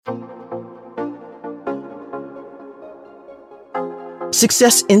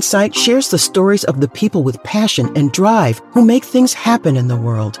Success Insight shares the stories of the people with passion and drive who make things happen in the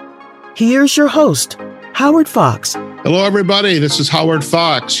world. Here's your host, Howard Fox. Hello, everybody. This is Howard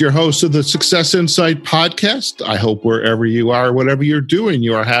Fox, your host of the Success Insight podcast. I hope wherever you are, whatever you're doing,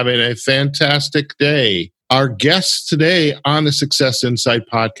 you are having a fantastic day. Our guests today on the Success Insight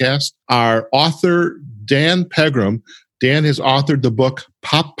podcast are author Dan Pegram. Dan has authored the book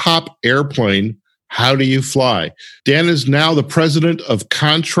Pop Pop Airplane, How Do You Fly? Dan is now the president of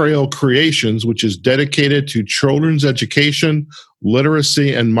Contrail Creations, which is dedicated to children's education,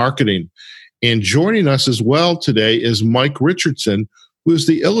 literacy, and marketing. And joining us as well today is Mike Richardson, who is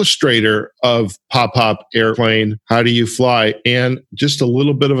the illustrator of Pop Pop Airplane, How Do You Fly? And just a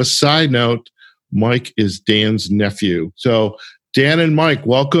little bit of a side note, Mike is Dan's nephew. So Dan and Mike,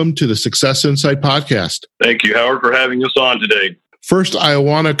 welcome to the Success Insight podcast. Thank you, Howard, for having us on today. First, I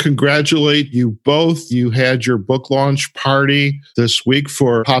want to congratulate you both. You had your book launch party this week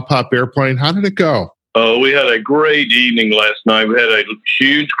for Pop Pop Airplane. How did it go? We had a great evening last night. We had a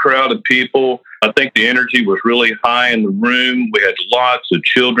huge crowd of people. I think the energy was really high in the room. We had lots of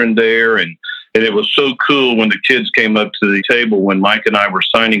children there, and it was so cool when the kids came up to the table when Mike and I were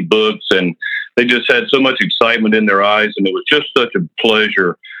signing books, and they just had so much excitement in their eyes, and it was just such a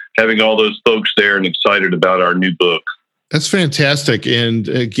pleasure having all those folks there and excited about our new book. That's fantastic. And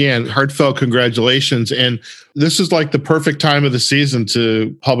again, heartfelt congratulations. And this is like the perfect time of the season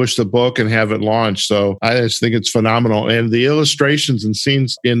to publish the book and have it launched. So I just think it's phenomenal. And the illustrations and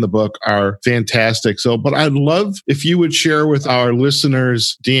scenes in the book are fantastic. But I'd love if you would share with our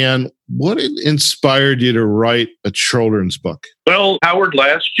listeners, Dan, what inspired you to write a children's book? Well, Howard,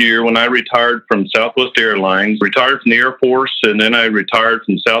 last year when I retired from Southwest Airlines, retired from the Air Force, and then I retired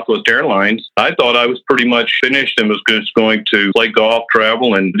from Southwest Airlines, I thought I was pretty much finished and was just going to play golf,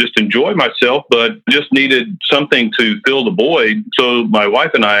 travel, and just enjoy myself, but just needed something to fill the void. So my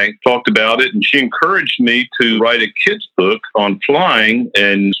wife and I talked about it, and she encouraged me to write a kid's book on flying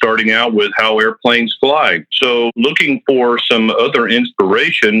and starting out with how airplanes fly. So looking for some other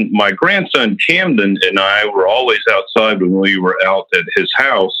inspiration, my grandson Camden and I were always outside when we were out at his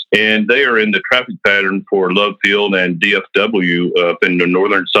house, and they are in the traffic pattern for Love Field and DFW up in the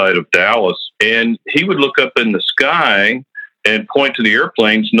northern side of Dallas. And he would look up in the sky and point to the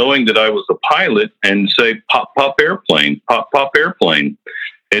airplanes, knowing that I was a pilot, and say, "Pop, pop, airplane, pop, pop, airplane."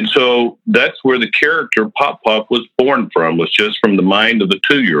 And so that's where the character Pop Pop was born from, was just from the mind of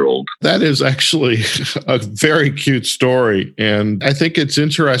a 2-year-old. That is actually a very cute story. And I think it's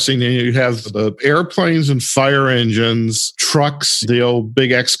interesting that you have the airplanes and fire engines, trucks, the old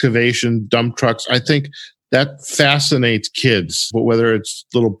big excavation dump trucks. I think that fascinates kids, but whether it's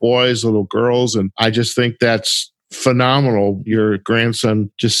little boys, little girls. And I just think that's phenomenal. Your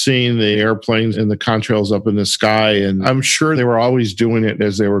grandson just seeing the airplanes and the contrails up in the sky. And I'm sure they were always doing it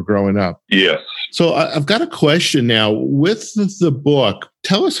as they were growing up. Yes. So I've got a question now. With the book,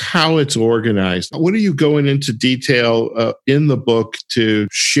 tell us how it's organized. What are you going into detail in the book to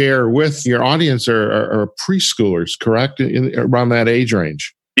share with your audience or preschoolers, correct? Around that age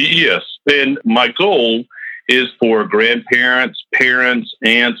range? Yes. And my goal is for grandparents, parents,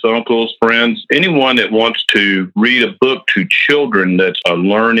 aunts, uncles, friends, anyone that wants to read a book to children that's a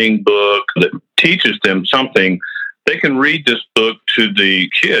learning book that teaches them something. They can read this book to the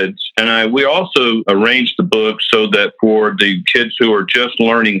kids. And we also arranged the book so that for the kids who are just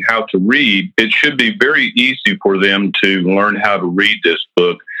learning how to read, it should be very easy for them to learn how to read this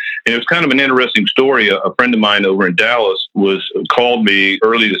book. And it was kind of an interesting story. A friend of mine over in Dallas called me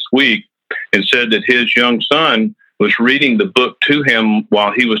early this week and said that his young son was reading the book to him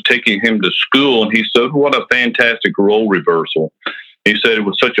while he was taking him to school. And he said, "What a fantastic role reversal." He said it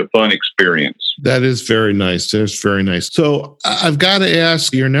was such a fun experience. That is very nice. That's very nice. So I've got to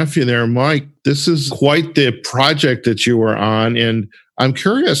ask your nephew there, Mike, this is quite the project that you were on. And I'm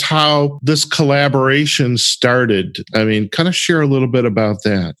curious how this collaboration started. I mean, kind of share a little bit about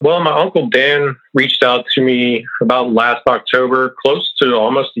that. Well, my Uncle Dan reached out to me about last October, close to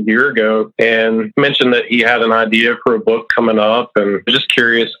almost a year ago, and mentioned that he had an idea for a book coming up, and I was just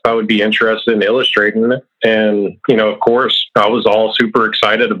curious if I would be interested in illustrating it. And, of course, I was all super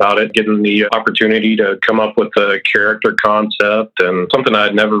excited about it, getting the opportunity to come up with a character concept and something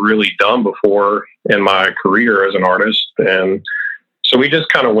I'd never really done before in my career as an artist. And so we just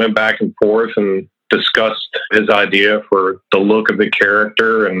kind of went back and forth and discussed his idea for the look of the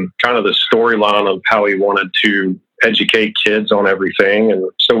character and kind of the storyline of how he wanted to educate kids on everything. And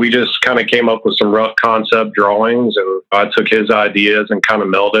so we just kind of came up with some rough concept drawings, and I took his ideas and kind of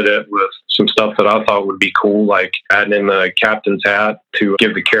melded it with some stuff that I thought would be cool, like adding in the captain's hat to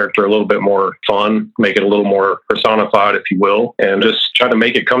give the character a little bit more fun, make it a little more personified, if you will, and just try to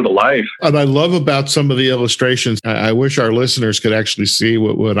make it come to life. And I love about some of the illustrations, I wish our listeners could actually see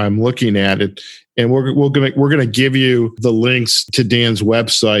what I'm looking at. And we're gonna give you the links to Dan's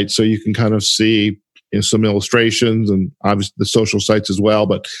website so you can kind of see some illustrations and obviously the social sites as well.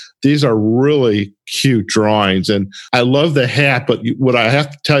 But these are really cute drawings. And I love the hat, but what I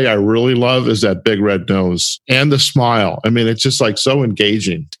have to tell you I really love is that big red nose and the smile. I mean, it's just like so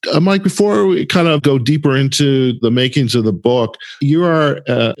engaging. Mike, before we kind of go deeper into the makings of the book, you are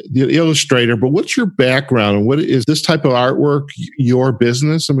the illustrator, but what's your background and what is this type of artwork your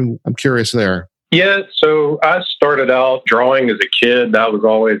business? I mean, I'm curious there. Yeah, so I started out drawing as a kid. That was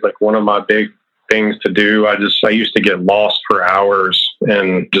always like one of my big things to do. I used to get lost for hours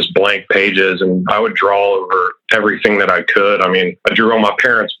in just blank pages, and I would draw over everything that I could. I mean, I drew on my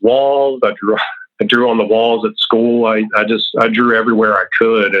parents' walls. I drew on the walls at school. I drew everywhere I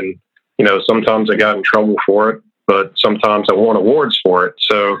could, and sometimes I got in trouble for it, but sometimes I won awards for it.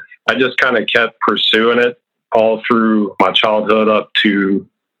 So I just kind of kept pursuing it all through my childhood up to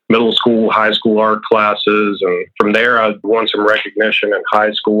middle school, high school art classes. And from there, I won some recognition in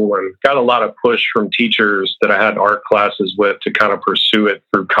high school and got a lot of push from teachers that I had art classes with to kind of pursue it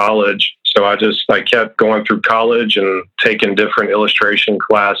through college. So I kept going through college and taking different illustration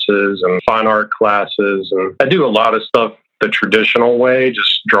classes and fine art classes. And I do a lot of stuff the traditional way,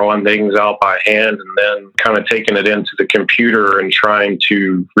 just drawing things out by hand and then kind of taking it into the computer and trying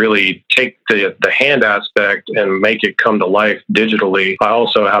to really take the hand aspect and make it come to life digitally. I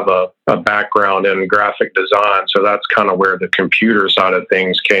also have a background in graphic design, so that's kind of where the computer side of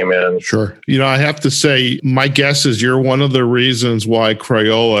things came in. Sure. I have to say, my guess is you're one of the reasons why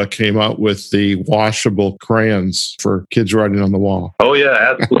Crayola came out with the washable crayons for kids writing on the wall. Oh,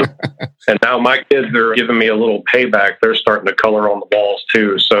 yeah, absolutely. And now my kids are giving me a little payback. They're starting to color on the walls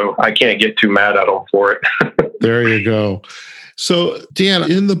too, so I can't get too mad at them for it. There you go. So, Dan,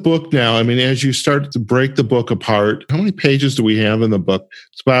 in the book now, I mean, as you start to break the book apart, how many pages do we have in the book?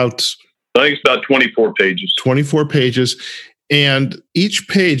 I think it's about 24 pages. 24 pages. And each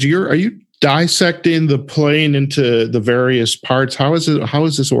page, are you dissecting the plane into the various parts? How is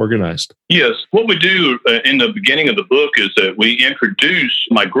this organized? Yes. What we do in the beginning of the book is that we introduce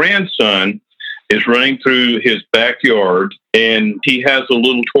my grandson is running through his backyard, and he has a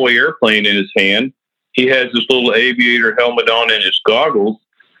little toy airplane in his hand. He has this little aviator helmet on and his goggles,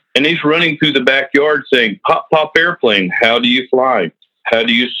 and he's running through the backyard saying, "Pop, pop, airplane, how do you fly? How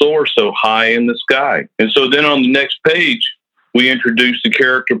do you soar so high in the sky?" And so then on the next page, we introduce the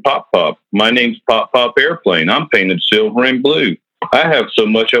character Pop Pop. "My name's Pop Pop Airplane. I'm painted silver and blue. I have so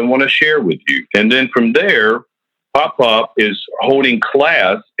much I want to share with you." And then from there, Pop Pop is holding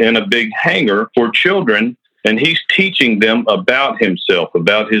class in a big hangar for children, and he's teaching them about himself,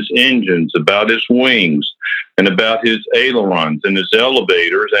 about his engines, about his wings, and about his ailerons and his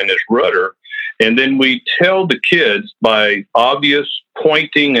elevators and his rudder. And then we tell the kids by obvious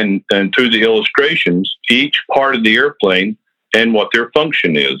pointing and through the illustrations, each part of the airplane and what their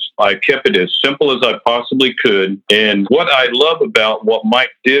function is. I kept it as simple as I possibly could. And what I love about what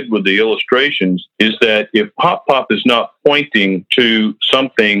Mike did with the illustrations is that if Pop Pop is not pointing to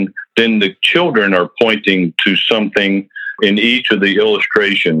something, then the children are pointing to something in each of the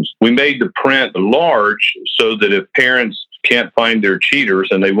illustrations. We made the print large so that if parents can't find their cheaters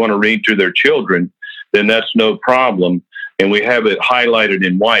and they want to read to their children, then that's no problem. And we have it highlighted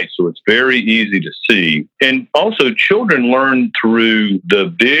in white, so it's very easy to see. And also, children learn through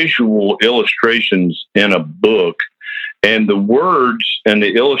the visual illustrations in a book, and the words and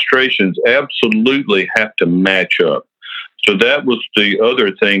the illustrations absolutely have to match up. So that was the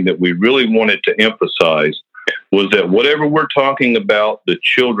other thing that we really wanted to emphasize, was that whatever we're talking about, the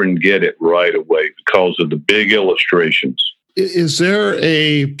children get it right away because of the big illustrations. Is there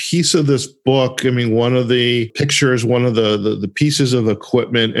a piece of this book? I mean, one of the pictures, one of the pieces of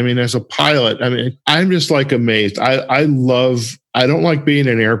equipment. I mean, as a pilot, I mean, I'm just like amazed. I don't like being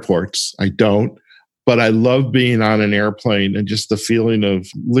in airports. I don't, but I love being on an airplane and just the feeling of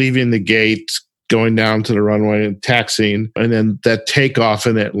leaving the gate, going down to the runway and taxiing, and then that takeoff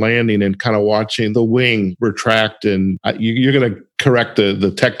and that landing and kind of watching the wing retract. And you're going to correct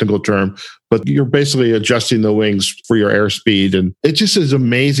the technical term, but you're basically adjusting the wings for your airspeed. And it just is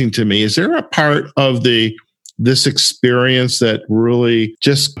amazing to me. Is there a part of the this experience that really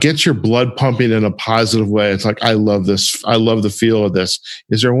just gets your blood pumping in a positive way? It's like, I love this. I love the feel of this.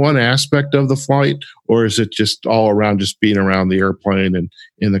 Is there one aspect of the flight, or is it just all around just being around the airplane and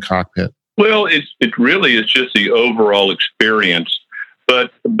in the cockpit? Well, it really is just the overall experience.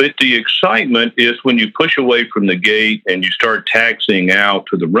 But the excitement is when you push away from the gate and you start taxiing out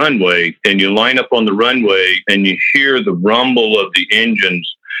to the runway, and you line up on the runway and you hear the rumble of the engines,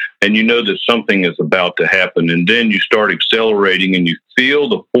 and you know that something is about to happen. And then you start accelerating and you feel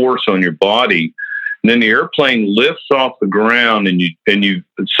the force on your body. And then the airplane lifts off the ground, and you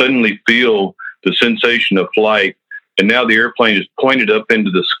suddenly feel the sensation of flight. And now the airplane is pointed up into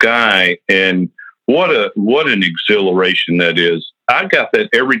the sky, and what an exhilaration that is. I got that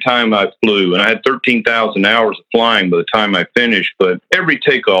every time I flew, and I had 13,000 hours of flying by the time I finished, but every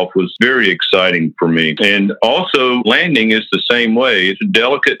takeoff was very exciting for me. And also, landing is the same way. It's a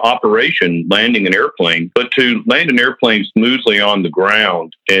delicate operation, landing an airplane, but to land an airplane smoothly on the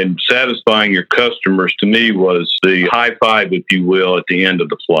ground and satisfying your customers, to me, was the high five, if you will, at the end of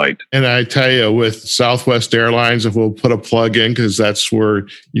the flight. And I tell you, with Southwest Airlines, if we'll put a plug in, because that's where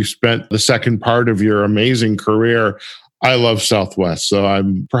you spent the second part of your amazing career, I love Southwest. So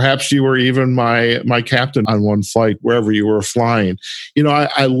perhaps you were even my captain on one flight, wherever you were flying. You know,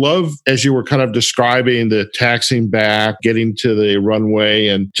 I love, as you were kind of describing the taxiing back, getting to the runway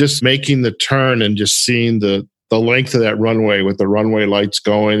and just making the turn and just seeing the length of that runway with the runway lights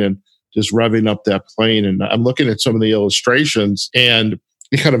going and just revving up that plane. And I'm looking at some of the illustrations, and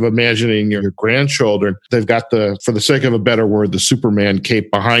you're kind of imagining your grandchildren. They've got for the sake of a better word, the Superman cape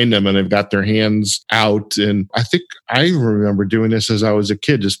behind them, and they've got their hands out. And I think I remember doing this as I was a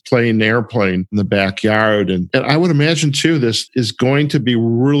kid, just playing the airplane in the backyard. And I would imagine too, this is going to be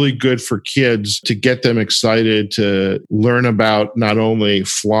really good for kids to get them excited to learn about not only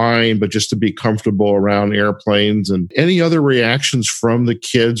flying, but just to be comfortable around airplanes. And any other reactions from the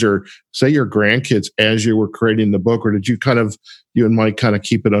kids, or say your grandkids, as you were creating the book, or did you and Mike kind of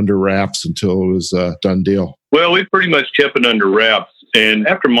keep it under wraps until it was a done deal? Well, we pretty much kept it under wraps. And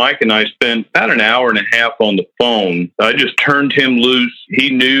after Mike and I spent about an hour and a half on the phone, I just turned him loose. He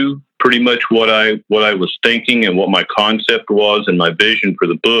knew pretty much what I was thinking and what my concept was and my vision for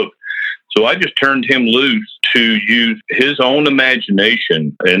the book. So I just turned him loose to use his own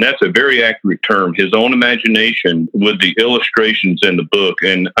imagination, and that's a very accurate term, his own imagination, with the illustrations in the book.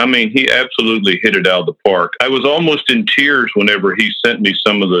 And I mean, he absolutely hit it out of the park. I was almost in tears whenever he sent me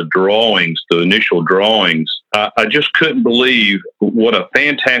some of the drawings, the initial drawings. I just couldn't believe what a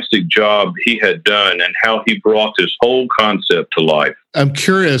fantastic job he had done and how he brought this whole concept to life. I'm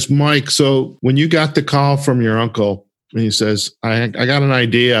curious, Mike, so when you got the call from your uncle, and he says, I got an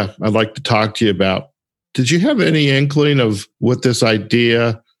idea I'd like to talk to you about. Did you have any inkling of what this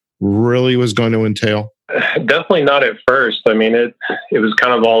idea really was going to entail? Definitely not at first. I mean, it was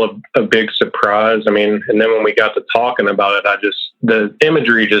kind of all a big surprise. I mean, and then when we got to talking about it, the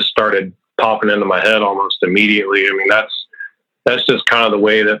imagery just started popping into my head almost immediately. I mean, that's just kind of the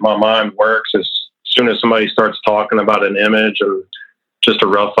way that my mind works. As soon as somebody starts talking about an image and just a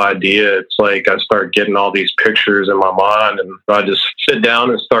rough idea, it's like I start getting all these pictures in my mind, and I just sit down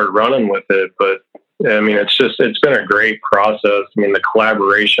and start running with it. But I mean, it's been a great process. I mean, the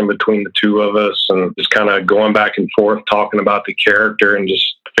collaboration between the two of us and just kind of going back and forth, talking about the character and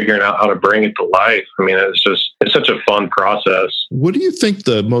just figuring out how to bring it to life. I mean, it's such a fun process. What do you think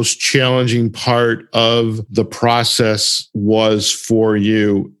the most challenging part of the process was for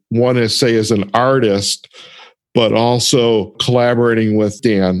you? One is, say, as an artist, but also collaborating with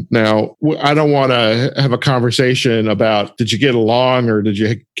Dan. Now, I don't want to have a conversation about did you get along or did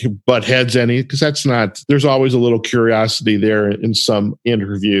you butt heads any, because there's always a little curiosity there in some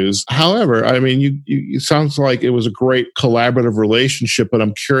interviews. However, I mean, it sounds like it was a great collaborative relationship, but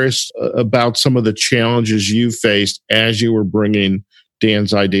I'm curious about some of the challenges you faced as you were bringing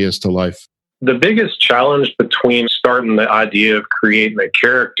Dan's ideas to life. The biggest challenge between starting the idea of creating a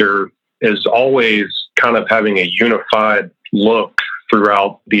character is always kind of having a unified look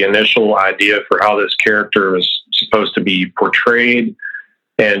throughout the initial idea for how this character is supposed to be portrayed.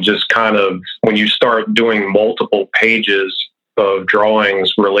 And just kind of when you start doing multiple pages of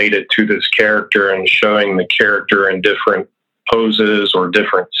drawings related to this character and showing the character in different poses or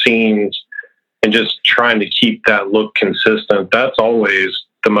different scenes and just trying to keep that look consistent, that's always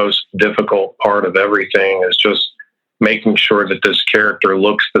the most difficult part of everything, is just making sure that this character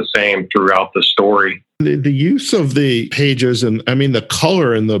looks the same throughout the story. The use of the pages and I mean the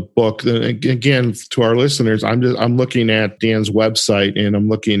color in the book. Again, to our listeners, I'm looking at Dan's website and I'm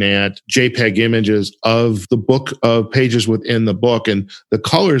looking at JPEG images of the book, of pages within the book, and the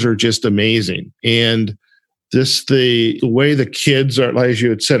colors are just amazing. And the way the kids are, like as you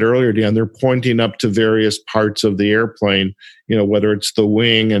had said earlier, Dan, they're pointing up to various parts of the airplane, whether it's the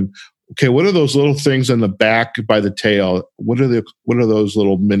wing and, okay, what are those little things on the back by the tail? What are those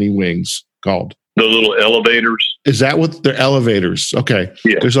little mini wings called? The little elevators. Is that what they're elevators? Okay.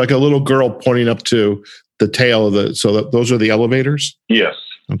 Yeah. There's like a little girl pointing up to the tail of those are the elevators? Yes.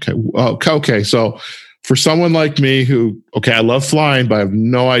 Okay. Okay. So for someone like me I love flying, but I have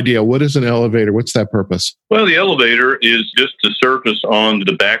no idea, what is an elevator? What's that purpose? Well, the elevator is just a surface on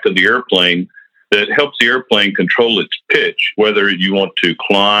the back of the airplane that helps the airplane control its pitch, whether you want to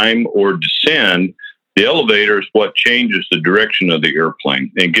climb or descend. The elevator is what changes the direction of the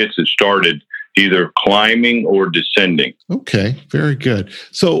airplane and gets it started either climbing or descending. Okay, very good.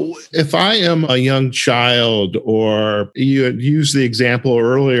 So if I am a young child, or you had used the example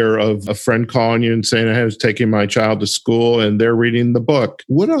earlier of a friend calling you and saying, I was taking my child to school and they're reading the book,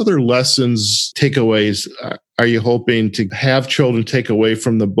 what other lessons, takeaways are you hoping to have children take away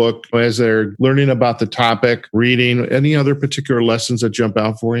from the book as they're learning about the topic, reading? Any other particular lessons that jump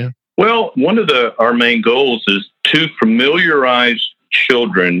out for you? Well, one of our main goals is to familiarize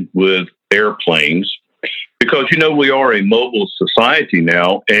children with airplanes, because we are a mobile society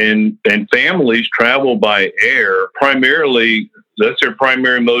now, and families travel by air primarily. That's their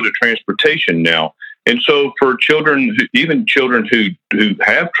primary mode of transportation now. And so for children, even children who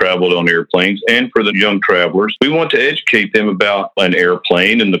have traveled on airplanes, and for the young travelers, we want to educate them about an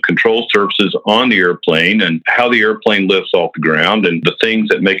airplane and the control surfaces on the airplane and how the airplane lifts off the ground and the things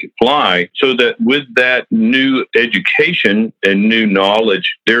that make it fly, so that with that new education and new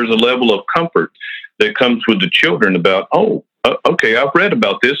knowledge, there's a level of comfort that comes with the children about, okay, I've read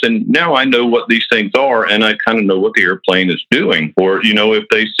about this and now I know what these things are, and I kind of know what the airplane is doing. Or, if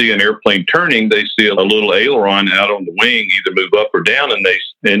they see an airplane turning, they see a little aileron out on the wing, either move up or down,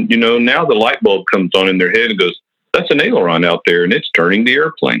 and now the light bulb comes on in their head and goes, that's an aileron out there and it's turning the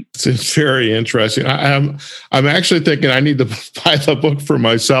airplane. It's very interesting. I'm actually thinking I need to buy the book for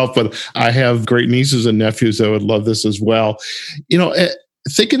myself, but I have great nieces and nephews that would love this as well.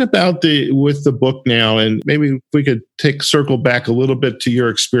 Thinking about with the book now, and maybe if we could circle back a little bit to your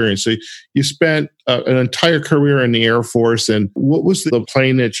experience. So you spent an entire career in the Air Force, and what was the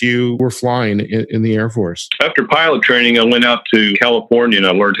plane that you were flying in the Air Force? After pilot training, I went out to California and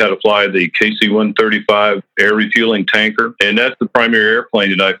I learned how to fly the KC-135 air refueling tanker. And that's the primary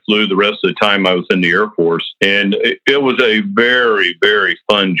airplane that I flew the rest of the time I was in the Air Force. And it was a very, very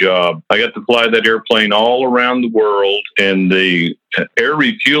fun job. I got to fly that airplane all around the world, and the air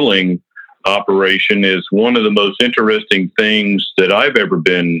refueling operation is one of the most interesting things that I've ever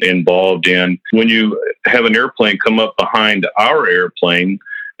been involved in. When you have an airplane come up behind our airplane,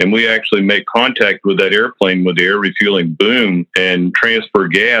 and we actually make contact with that airplane with the air refueling boom and transfer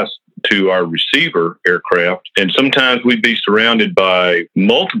gas to our receiver aircraft. And sometimes we'd be surrounded by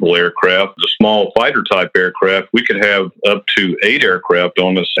multiple aircraft, the small fighter type aircraft. We could have up to 8 aircraft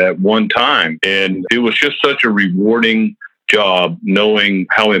on us at one time. And it was just such a rewarding job, knowing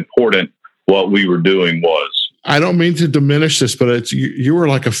how important what we were doing was. I don't mean to diminish this, but you were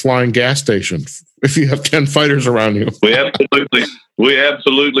like a flying gas station if you have 10 fighters around you. We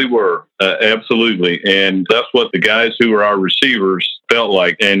absolutely were. Absolutely. And that's what the guys who were our receivers felt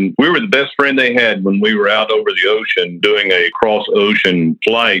like. And we were the best friend they had when we were out over the ocean doing a cross-ocean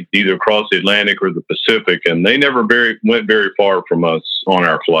flight, either across the Atlantic or the Pacific. And they never went very far from us on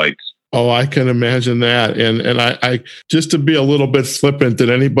our flights. Oh, I can imagine that. And I just to be a little bit flippant, did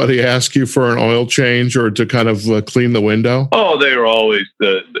anybody ask you for an oil change or to kind of clean the window? Oh, they were always,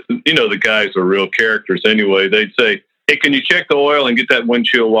 the guys are real characters anyway. They'd say, hey, can you check the oil and get that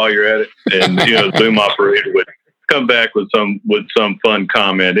windshield while you're at it? And, the boom operator would come back with some fun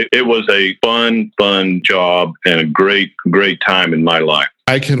comment. It was a fun job and a great time in my life.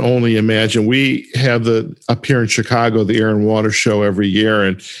 I can only imagine. We have up here in Chicago, the Air and Water Show every year.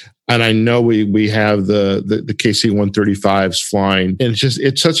 And I know we have the KC-135s flying, and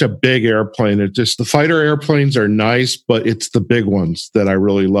it's such a big airplane. The fighter airplanes are nice, but it's the big ones that I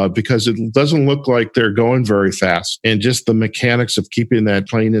really love because it doesn't look like they're going very fast, and just the mechanics of keeping that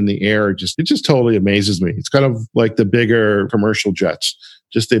plane in the air it just totally amazes me. It's kind of like the bigger commercial jets.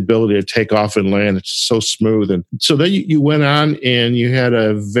 Just the ability to take off and land. It's so smooth. And so then you went on and you had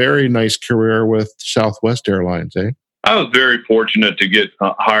a very nice career with Southwest Airlines, eh? I was very fortunate to get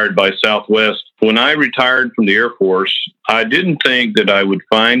hired by Southwest. When I retired from the Air Force, I didn't think that I would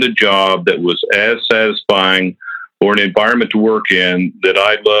find a job that was as satisfying or an environment to work in that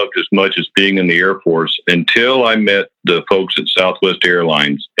I loved as much as being in the Air Force until I met the folks at Southwest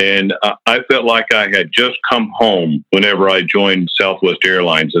Airlines. And I felt like I had just come home whenever I joined Southwest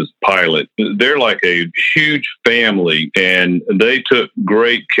Airlines as pilot. They're like a huge family, and they took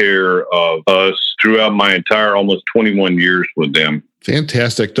great care of us throughout my entire almost 21 years with them.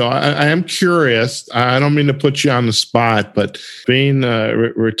 Fantastic. So I am curious. I don't mean to put you on the spot, but being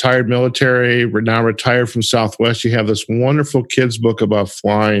retired military, now retired from Southwest, you have this wonderful kids book about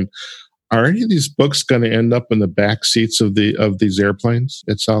flying. Are any of these books going to end up in the back seats of these airplanes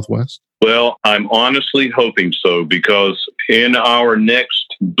at Southwest? Well, I'm honestly hoping so, because in our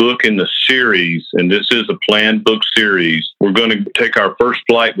next book in the series, and this is a planned book series, we're going to take our first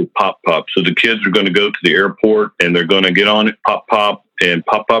flight with Pop Pop. So the kids are going to go to the airport and they're going to get on at Pop Pop, and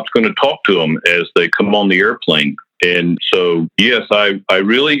Pop Pop's going to talk to them as they come on the airplane. And so, yes, I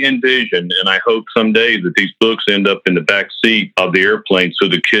really envision, and I hope someday that these books end up in the back seat of the airplane so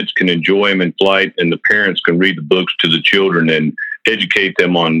the kids can enjoy them in flight and the parents can read the books to the children and educate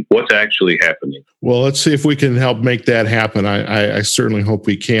them on what's actually happening. Well, let's see if we can help make that happen. I certainly hope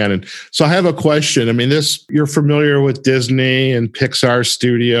we can. And so I have a question. I mean, you're familiar with Disney and Pixar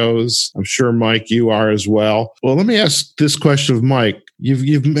Studios. I'm sure, Mike, you are as well. Well, let me ask this question of Mike.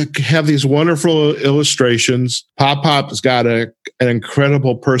 You have these wonderful illustrations. Pop Pop has got an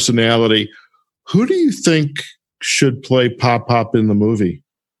incredible personality. Who do you think should play Pop Pop in the movie?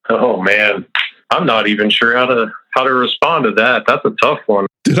 Oh, man. I'm not even sure how to respond to that. That's a tough one.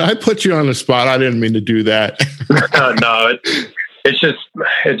 Did I put you on the spot? I didn't mean to do that. No,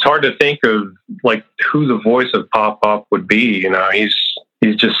 it's hard to think of like who the voice of Pop Pop would be. You know, he's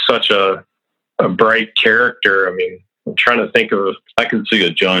just such a bright character. I mean, I'm trying to think of. I can see a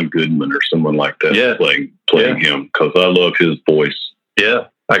John Goodman or someone like that playing him, because I love his voice. Yeah,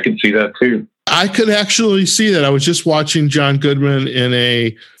 I can see that too. I could actually see that. I was just watching John Goodman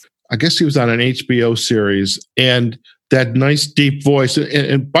I guess he was on an HBO series, and that nice deep voice.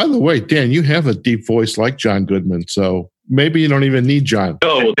 And by the way, Dan, you have a deep voice like John Goodman, so maybe you don't even need John.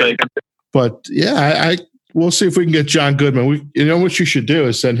 Oh, well, thank you. But yeah, we'll see if we can get John Goodman. You know what you should do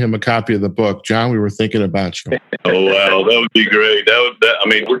is send him a copy of the book. John, we were thinking about you. Oh, wow. That would be great. I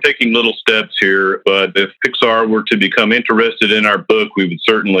mean, we're taking little steps here, but if Pixar were to become interested in our book, we would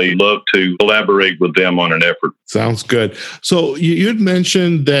certainly love to collaborate with them on an effort. Sounds good. So you'd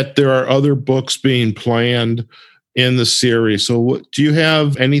mentioned that there are other books being planned in the series. So do you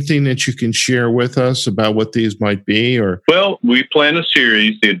have anything that you can share with us about what these might be? Or Well, we plan a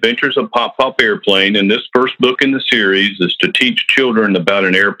series, The Adventures of Pop Pop Airplane, and this first book in the series is to teach children about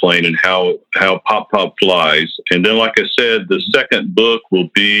an airplane and how Pop Pop flies. And then, like I said, the second book will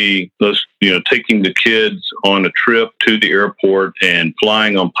be taking the kids on a trip to the airport and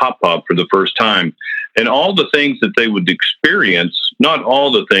flying on Pop Pop for the first time. And all the things that they would experience, not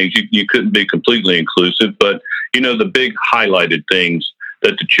all the things, you couldn't be completely inclusive, but, the big highlighted things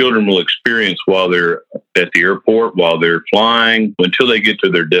that the children will experience while they're at the airport, while they're flying, until they get to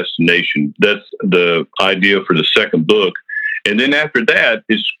their destination. That's the idea for the second book. And then after that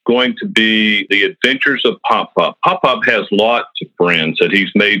is going to be The Adventures of Pop Pop. Pop Pop has lots of friends that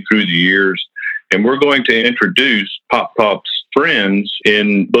he's made through the years, and we're going to introduce Pop Pop's friends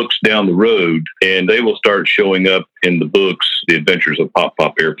in books down the road, and they will start showing up in the books, The Adventures of Pop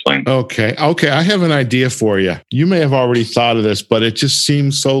Pop Airplane. Okay. I have an idea for you. You may have already thought of this, but it just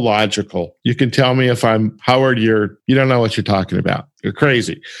seems so logical. You can tell me if I'm Howard, you don't know what you're talking about. You're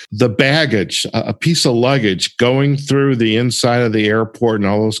crazy. The baggage, a piece of luggage going through the inside of the airport and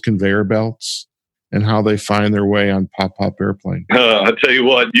all those conveyor belts, and how they find their way on Pop Pop Airplane. I tell you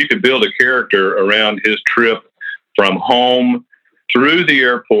what, you could build a character around his trip from home through the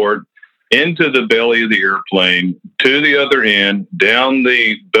airport, into the belly of the airplane, to the other end, down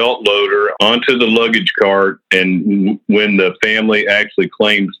the belt loader, onto the luggage cart, and when the family actually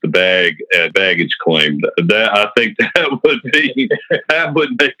claims the bag at baggage claim. I think that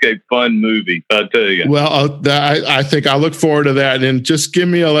would make a fun movie, I tell you. Well, I think I look forward to that, and just give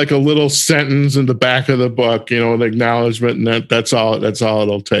me a little sentence in the back of the book, an acknowledgement, and that's all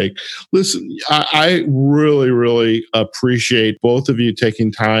it'll take. Listen, I really, really appreciate both of you taking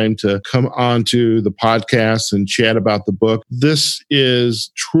time to come onto the podcast and chat about the book. This is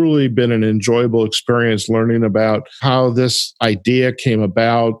truly been an enjoyable experience learning about how this idea came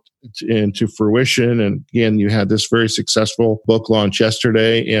about into fruition. And again, you had this very successful book launch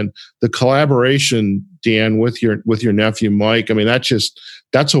yesterday, and the collaboration, Dan, with your nephew, Mike. I mean,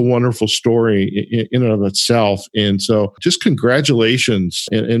 that's a wonderful story in and of itself. And so just congratulations.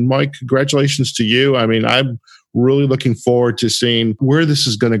 And Mike, congratulations to you. I mean, I'm really looking forward to seeing where this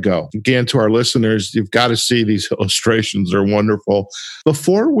is going to go. Again, to our listeners, you've got to see these illustrations. They're wonderful.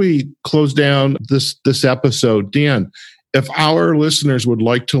 Before we close down this episode, Dan, if our listeners would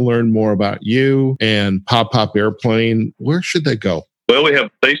like to learn more about you and Pop Pop Airplane, where should they go? Well, we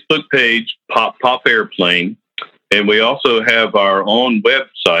have a Facebook page, Pop Pop Airplane, and we also have our own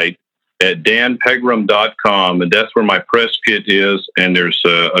website at danpegram.com, and that's where my press kit is, and there's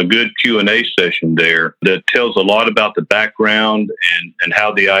a good Q&A session there that tells a lot about the background and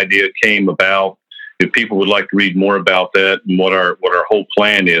how the idea came about. If people would like to read more about that and what our whole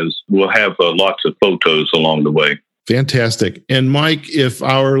plan is, we'll have lots of photos along the way. Fantastic. And Mike, if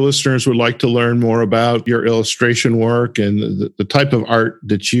our listeners would like to learn more about your illustration work and the type of art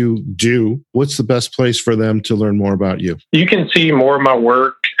that you do, what's the best place for them to learn more about you? You can see more of my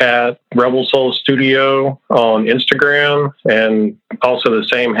work at Rebel Soul Studio on Instagram, and also the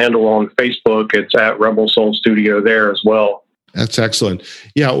same handle on Facebook. It's at Rebel Soul Studio there as well. That's excellent.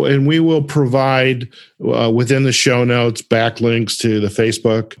 Yeah, and we will provide within the show notes backlinks to the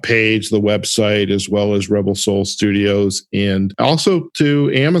Facebook page, the website, as well as Rebel Soul Studios, and also to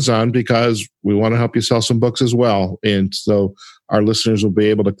Amazon, because we want to help you sell some books as well. And so our listeners will be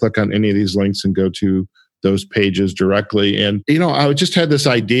able to click on any of these links and go to those pages directly. And, I just had this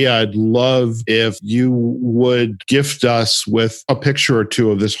idea. I'd love if you would gift us with a picture or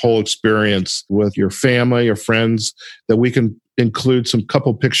two of this whole experience with your family or friends, that we can include some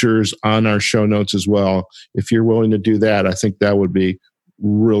couple pictures on our show notes as well. If you're willing to do that, I think that would be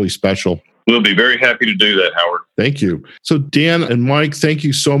really special. We'll be very happy to do that, Howard. Thank you. So Dan and Mike, thank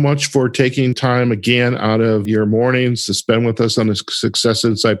you so much for taking time again out of your mornings to spend with us on the Success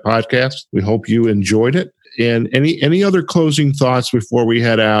Insight podcast. We hope you enjoyed it. And any other closing thoughts before we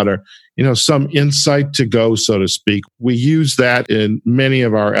head out, or some insight to go, so to speak? We use that in many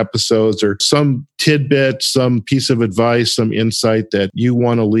of our episodes, or some tidbit, some piece of advice, some insight that you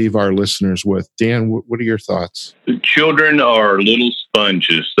want to leave our listeners with. Dan, what are your thoughts? Children are little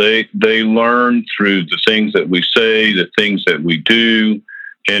sponges. They learn through the things that we say, the things that we do.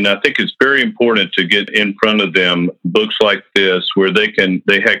 And I think it's very important to get in front of them books like this, where they can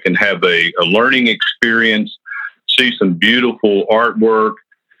have a learning experience, see some beautiful artwork,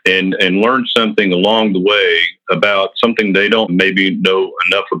 and learn something along the way about something they don't maybe know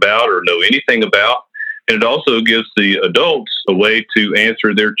enough about or know anything about. And it also gives the adults a way to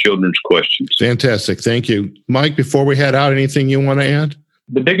answer their children's questions. Fantastic. Thank you. Mike, before we head out, anything you want to add?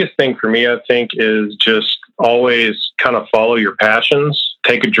 The biggest thing for me, I think, is just always kind of follow your passions.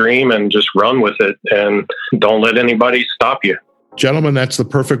 Take a dream and just run with it, and don't let anybody stop you. Gentlemen, that's the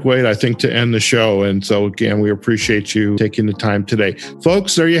perfect way, I think, to end the show. And so, again, we appreciate you taking the time today.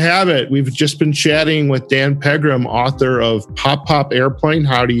 Folks, there you have it. We've just been chatting with Dan Pegram, author of Pop Pop Airplane,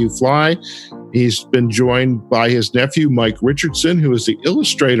 How Do You Fly? He's been joined by his nephew, Mike Richardson, who is the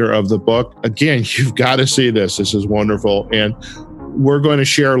illustrator of the book. Again, you've got to see this. This is wonderful. And we're going to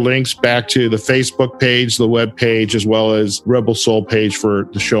share links back to the Facebook page, the web page, as well as Rebel Soul page for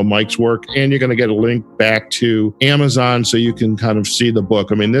the show Mike's work. And you're going to get a link back to Amazon so you can kind of see the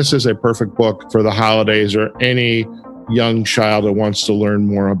book. I mean, this is a perfect book for the holidays, or any young child that wants to learn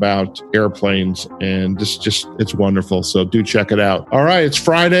more about airplanes. And it's wonderful. So do check it out. All right. It's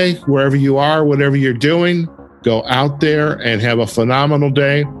Friday. Wherever you are, whatever you're doing, go out there and have a phenomenal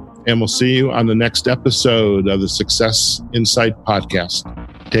day. And we'll see you on the next episode of the Success Insight podcast.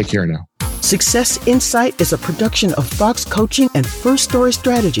 Take care now. Success Insight is a production of Fox Coaching and First Story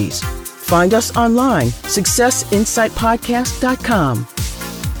Strategies. Find us online, successinsightpodcast.com.